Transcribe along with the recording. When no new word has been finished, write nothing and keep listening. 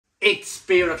It's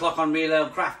beer o'clock on Real Ale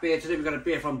Craft Beer. Today we've got a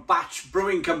beer from Batch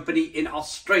Brewing Company in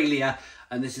Australia,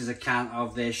 and this is a can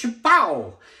of their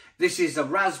Chapeau. This is a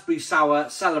raspberry sour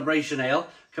celebration ale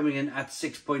coming in at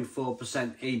 6.4%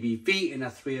 ABV in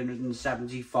a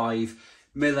 375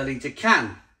 milliliter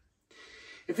can.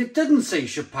 If it doesn't say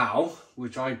Chapeau,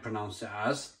 which I pronounce it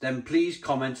as, then please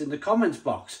comment in the comments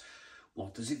box.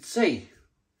 What does it say?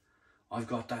 I've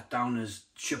got that down as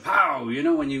Chapeau, you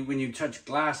know, when you touch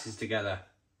glasses together.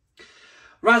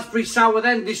 Raspberry sour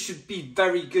then, this should be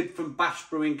very good from Batch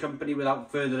Brewing Company.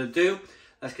 Without further ado,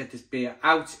 let's get this beer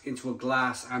out into a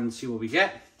glass and see what we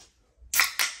get.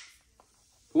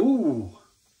 Ooh,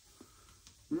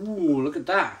 look at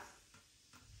that.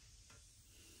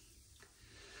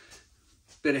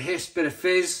 Bit of hiss, bit of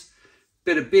fizz,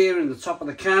 bit of beer in the top of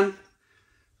the can.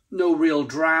 No real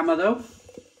drama though.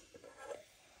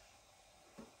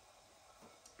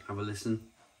 Have a listen.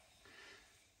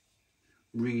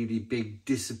 Really big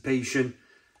dissipation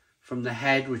from the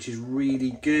head, which is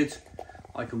really good.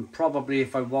 I can probably,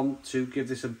 if I want to, give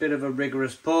this a bit of a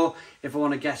rigorous pour if I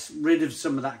want to get rid of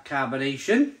some of that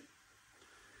carbonation.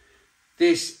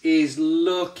 This is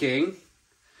looking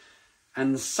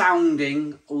and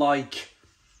sounding like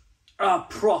a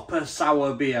proper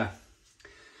sour beer.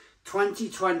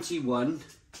 2021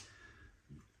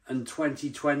 and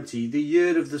 2020, the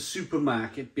year of the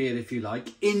supermarket beer, if you like,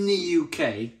 in the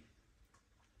UK,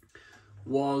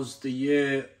 was the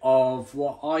year of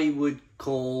what I would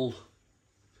call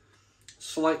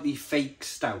slightly fake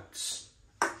stouts.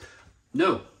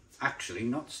 No, actually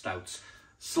not stouts.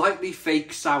 Slightly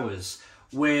fake sours,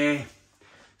 where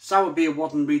sour beer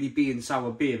wasn't really being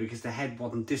sour beer because the head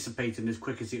wasn't dissipating as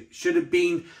quick as it should have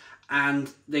been,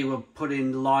 and they were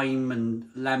putting lime and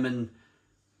lemon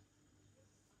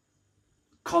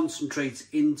concentrates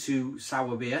into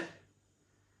sour beer,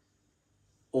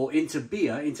 or into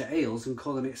beer, into ales, and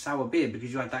calling it sour beer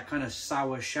because you had that kind of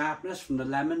sour sharpness from the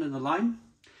lemon and the lime.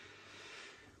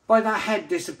 By that head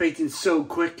dissipating so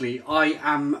quickly, I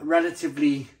am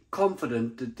relatively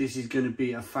confident that this is going to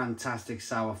be a fantastic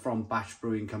sour from Batch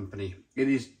Brewing Company. It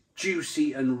is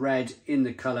juicy and red in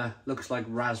the colour, looks like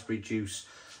raspberry juice.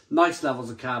 Nice levels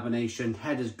of carbonation,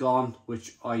 head is gone,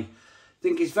 which I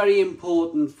think is very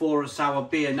important for a sour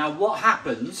beer. Now, what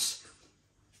happens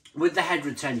with the head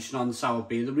retention on sour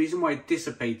beer, the reason why it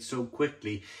dissipates so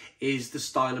quickly is the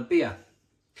style of beer.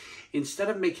 Instead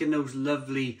of making those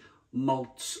lovely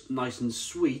malts nice and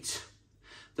sweet,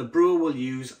 the brewer will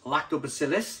use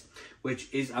lactobacillus, which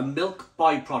is a milk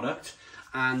byproduct,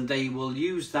 and they will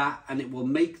use that and it will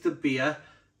make the beer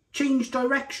change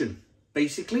direction.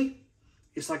 Basically,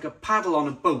 it's like a paddle on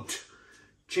a boat,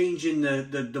 changing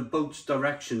the boat's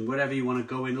direction wherever you want to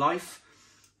go in life.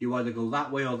 You either go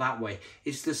that way or that way.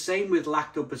 It's the same with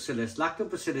lactobacillus.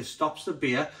 Lactobacillus stops the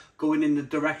beer going in the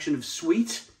direction of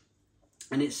sweet,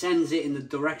 and it sends it in the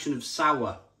direction of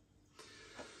sour.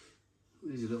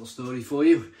 There's a little story for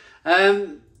you.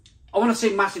 I want to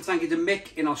say massive thank you to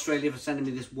Mick in Australia for sending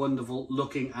me this wonderful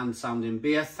looking and sounding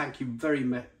beer. Thank you very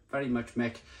much,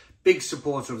 Mick. Big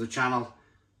supporter of the channel.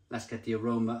 Let's get the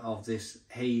aroma of this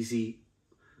hazy,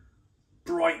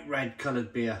 bright red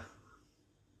coloured beer.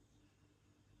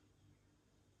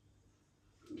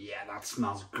 Yeah, that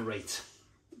smells great.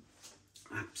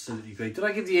 Absolutely great. Did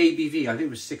I give the ABV? I think it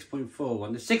was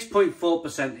 6.41. The 6.4%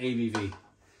 ABV.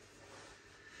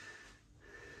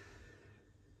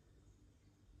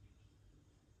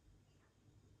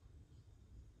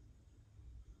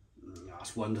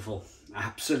 That's wonderful.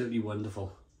 Absolutely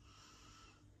wonderful.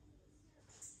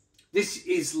 This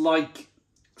is like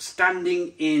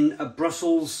standing in a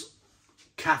Brussels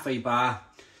cafe bar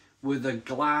with a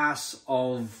glass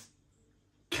of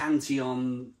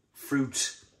Cantillon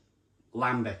fruit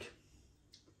lambic.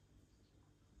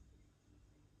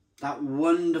 That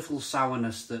wonderful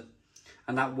sourness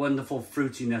and that wonderful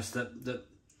fruitiness that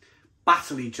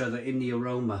battle each other in the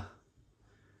aroma.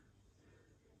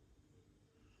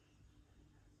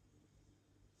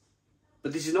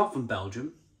 But this is not from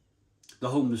Belgium, the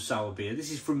home of sour beer. This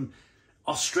is from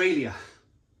Australia.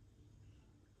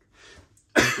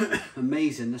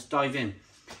 Amazing. Let's dive in.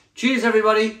 Cheers,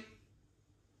 everybody.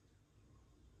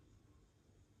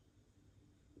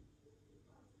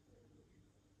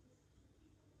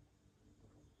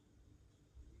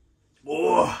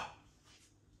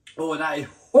 Oh, that is,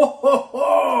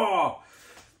 oh,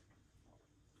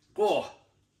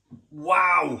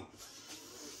 wow.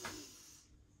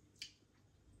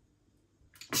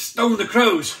 Stone the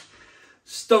crows.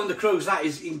 Stone the crows. That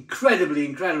is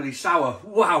incredibly sour.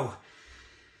 Wow.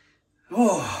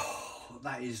 Oh,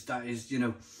 that is, you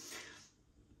know,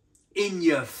 in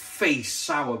your face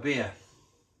sour beer.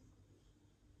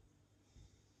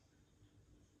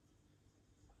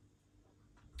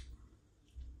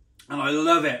 And I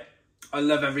love it. I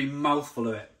love every mouthful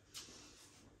of it.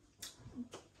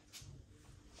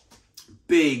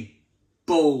 Big,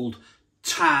 bold,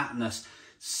 tartness,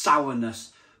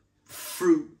 sourness,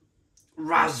 fruit,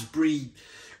 raspberry.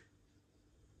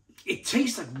 It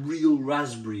tastes like real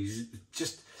raspberries.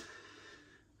 Just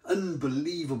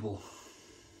unbelievable.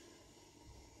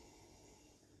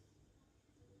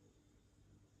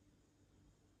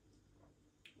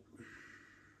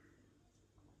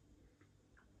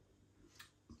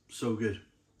 So good.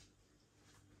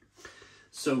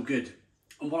 So good.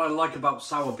 And what I like about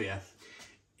sour beer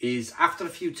is after a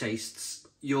few tastes,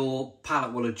 your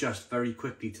palate will adjust very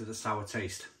quickly to the sour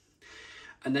taste.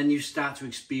 And then you start to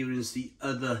experience the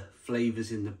other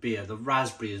flavours in the beer. The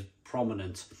raspberry is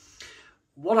prominent.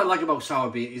 What I like about sour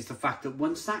beer is the fact that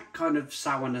once that kind of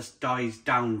sourness dies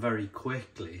down very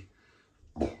quickly,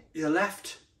 you're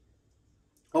left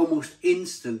almost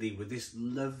instantly with this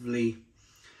lovely,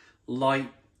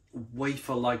 light,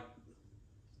 wafer-like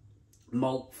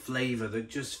malt flavour that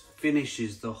just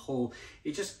finishes the whole.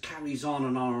 It just carries on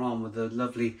and on and on with the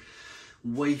lovely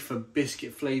wafer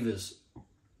biscuit flavours.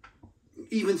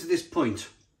 Even to this point,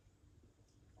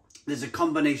 there's a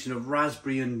combination of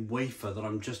raspberry and wafer that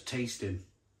I'm just tasting.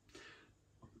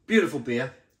 Beautiful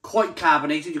beer, quite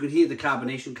carbonated. You can hear the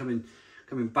carbonation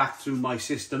coming back through my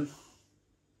system.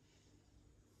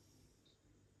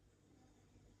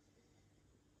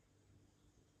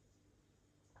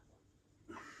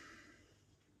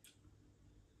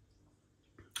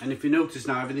 And if you notice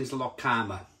now, everything's a lot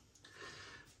calmer.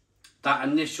 That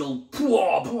initial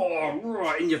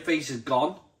in your face is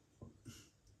gone.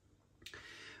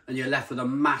 And you're left with a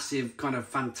massive kind of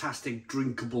fantastic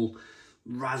drinkable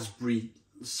raspberry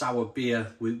sour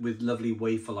beer with lovely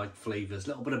wafer-like flavours. A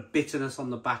little bit of bitterness on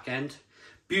the back end.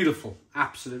 Beautiful,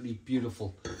 absolutely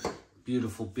beautiful,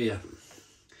 beautiful beer.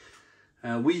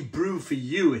 We brew for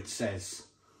you, it says.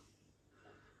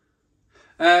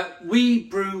 We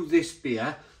brew this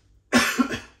beer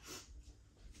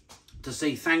to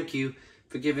say thank you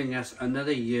for giving us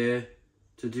another year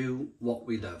to do what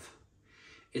we love.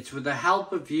 It's with the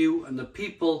help of you and the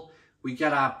people we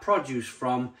get our produce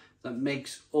from that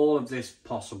makes all of this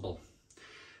possible.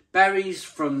 Berries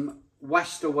from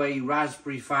Westaway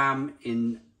Raspberry Farm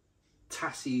in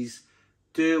Tassie's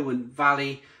Derwent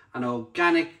Valley, an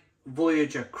organic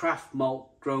Voyager craft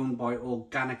malt grown by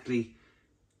Organically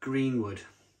Greenwood.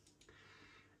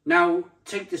 Now,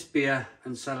 take this beer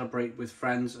and celebrate with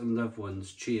friends and loved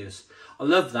ones. Cheers. I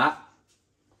love that.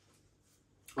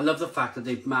 I love the fact that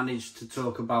they've managed to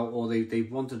talk about, or they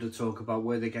wanted to talk about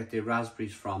where they get their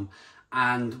raspberries from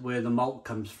and where the malt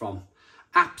comes from.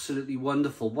 Absolutely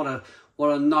wonderful. What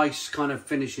a nice kind of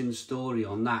finishing story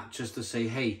on that. Just to say,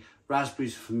 hey,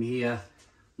 raspberries from here,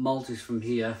 malt is from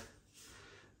here.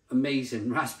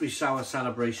 Amazing. Raspberry Sour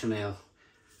Celebration Ale.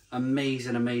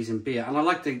 Amazing, amazing beer. And I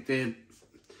like the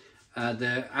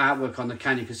artwork on the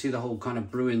can. You can see the whole kind of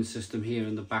brewing system here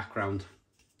in the background.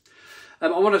 I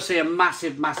want to say a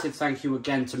massive, massive thank you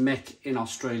again to Mick in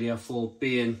Australia for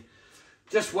being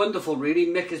just wonderful, really.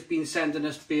 Mick has been sending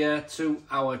us beer to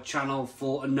our channel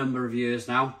for a number of years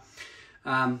now.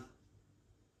 And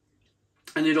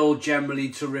they're all generally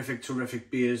terrific,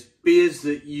 terrific beers. Beers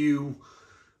that you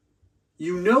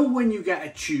know when you get a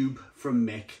tube from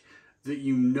Mick, that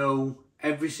you know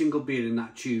every single beer in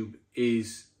that tube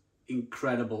is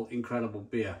incredible, incredible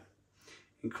beer.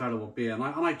 Incredible beer. And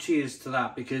I cheers to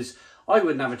that, because I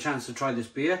wouldn't have a chance to try this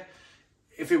beer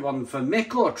if it wasn't for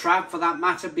Mick or Trav for that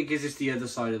matter, because it's the other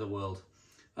side of the world.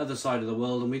 Other side of the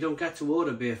world, and we don't get to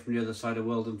order beer from the other side of the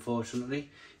world, unfortunately,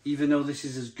 even though this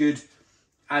is as good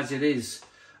as it is.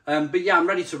 But yeah, I'm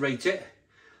ready to rate it.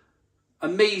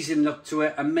 Amazing look to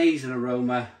it, amazing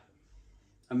aroma,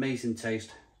 amazing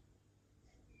taste.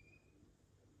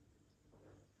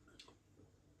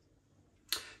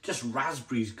 Just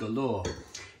raspberries galore.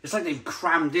 It's like they've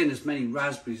crammed in as many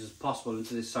raspberries as possible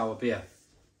into this sour beer.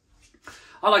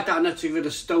 I like that enough to give it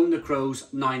a Stone the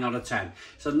Crows 9 out of 10.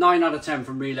 So 9 out of 10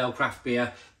 from Real Ale Craft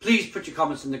Beer. Please put your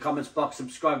comments in the comments box.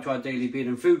 Subscribe to our daily beer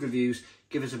and food reviews.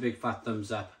 Give us a big fat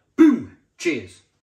thumbs up. Boom! Cheers.